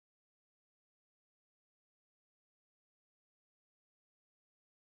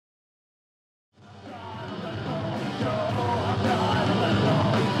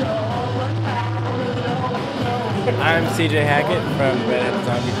I'm CJ Hackett from Redhead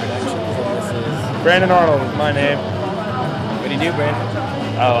Zombie Productions, and this is Brandon Arnold is my name. What do you do, Brandon?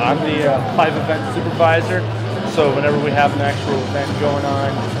 Oh, I'm the live event supervisor. So whenever we have an actual event going on,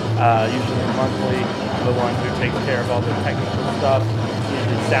 usually monthly, I'm the one who takes care of all the technical stuff,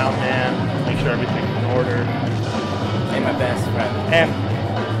 usually sound man, make sure everything's in order. And my best friend. And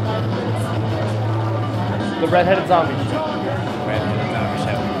the Redheaded Zombie Show. Redheaded Zombie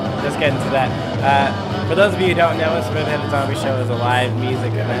Show. Let's get into that. For those of you who don't know us, Redheaded Zombie Show is a live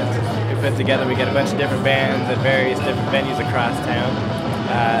music event we put together. We get a bunch of different bands at various different venues across town.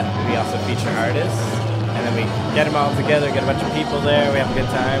 We also feature artists, and then we get them all together, get a bunch of people there, we have a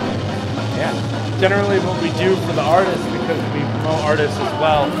good time. And, yeah. Generally what we do for the artists, because we promote artists as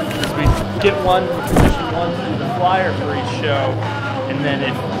well, is we get one, position one to do the flyer for each show, and then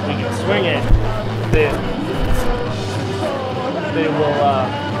if we can swing it, they will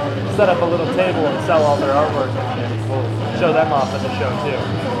set up a little table and sell all their artwork, and we'll show them off at the show too.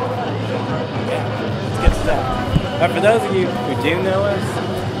 Yeah, it's good stuff. But for those of you who do know us,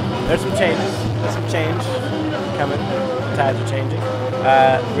 there's some changes. There's some change coming. The tides are changing.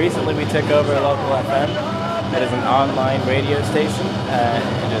 Recently we took over a local FM that is an online radio station.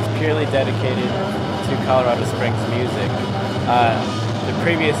 It is purely dedicated to Colorado Springs music. The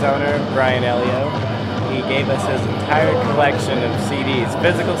previous owner, Brian Elio, he gave us his entire collection of CDs,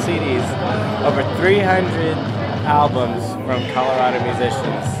 physical CDs, over 300 albums from Colorado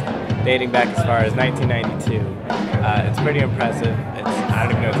musicians, dating back as far as 1992. It's pretty impressive. I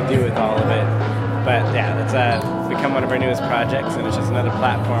don't even know what to do with all of it, but yeah, it's become one of our newest projects, and it's just another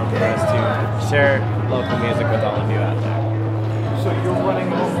platform for us to share local music with all of you out there. So you're running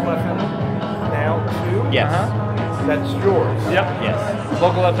the local FM now too? Yes. That's yours. Yep. Yes.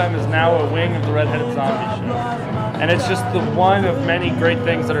 Local FM is now a wing of the Redheaded Zombie Show. And it's just the one of many great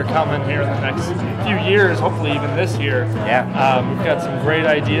things that are coming here in the next few years, hopefully even this year. Yeah. We've got some great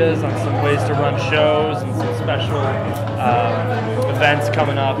ideas on some ways to run shows and some special events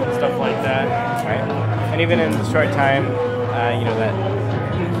coming up and stuff like that. Right. And even in the short time,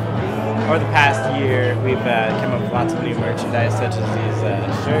 over the past year, we've come up with lots of new merchandise, such as these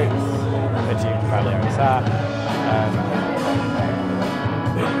shirts, which you probably already saw.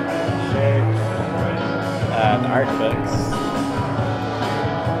 Shirts, the art books,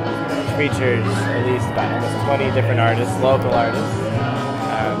 which features at least about almost 20 different artists, local artists.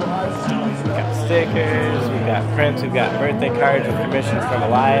 We've got stickers, we've got prints, we've got birthday cards with commissions from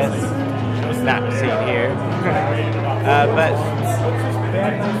Elias, which is not seen here.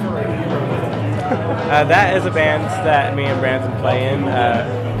 That is a band that me and Brandon play in.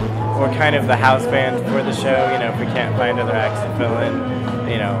 We're kind of the house band for the show, if we can't find other acts to fill in,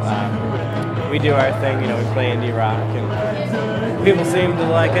 we do our thing, we play indie rock, and people seem to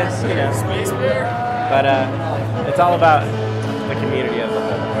like us, but it's all about the community as a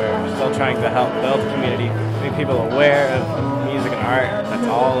whole. We're still trying to help build the community, make people aware of music and art that's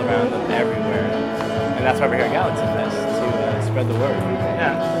all around them everywhere, and that's why we're here at Galaxyfest, to spread the word.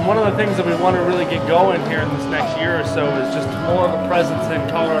 Yeah, and one of the things that we want to really get going here in this next year or so is just more of a presence in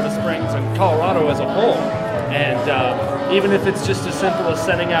Colorado Springs and Colorado as a whole. And even if it's just as simple as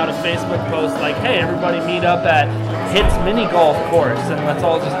sending out a Facebook post like, hey, everybody meet up at Hits Mini Golf Course and let's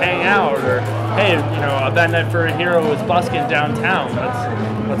all just hang out, or hey, a band night for a hero is busking downtown.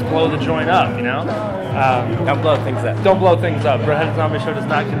 Let's blow the joint up, Don't blow things up. Don't blow things up. Redheaded Zombie Show does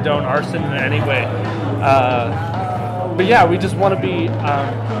not condone arson in any way. But yeah, we just want to be,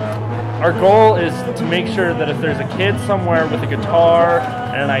 our goal is to make sure that if there's a kid somewhere with a guitar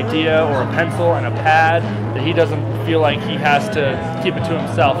and an idea or a pencil and a pad, that he doesn't feel like he has to keep it to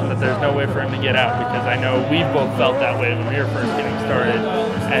himself and that there's no way for him to get out, because I know we both felt that way when we were first getting started.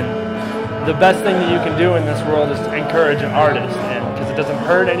 And the best thing that you can do in this world is to encourage an artist, and because it doesn't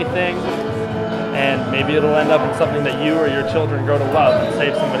hurt anything, and maybe it'll end up in something that you or your children grow to love and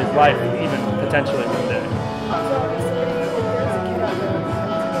save somebody's life, even potentially one day.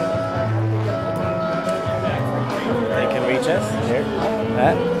 Us here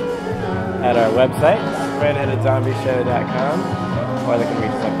at our website, redheadedzombieshow.com, or they can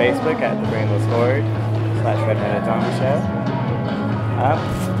reach us on Facebook at the Brainless Horde /Redheaded Zombie Show.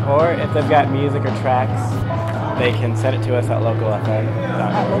 Or if they've got music or tracks, they can send it to us at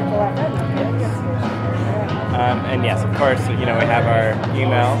localfm.org. Yes. And yes, of course, we have our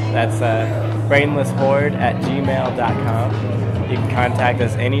email. That's brainlesshorde@gmail.com. You can contact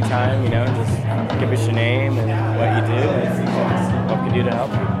us anytime, just give us your name and what you do, and what we can do to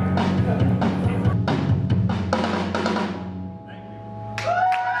help you.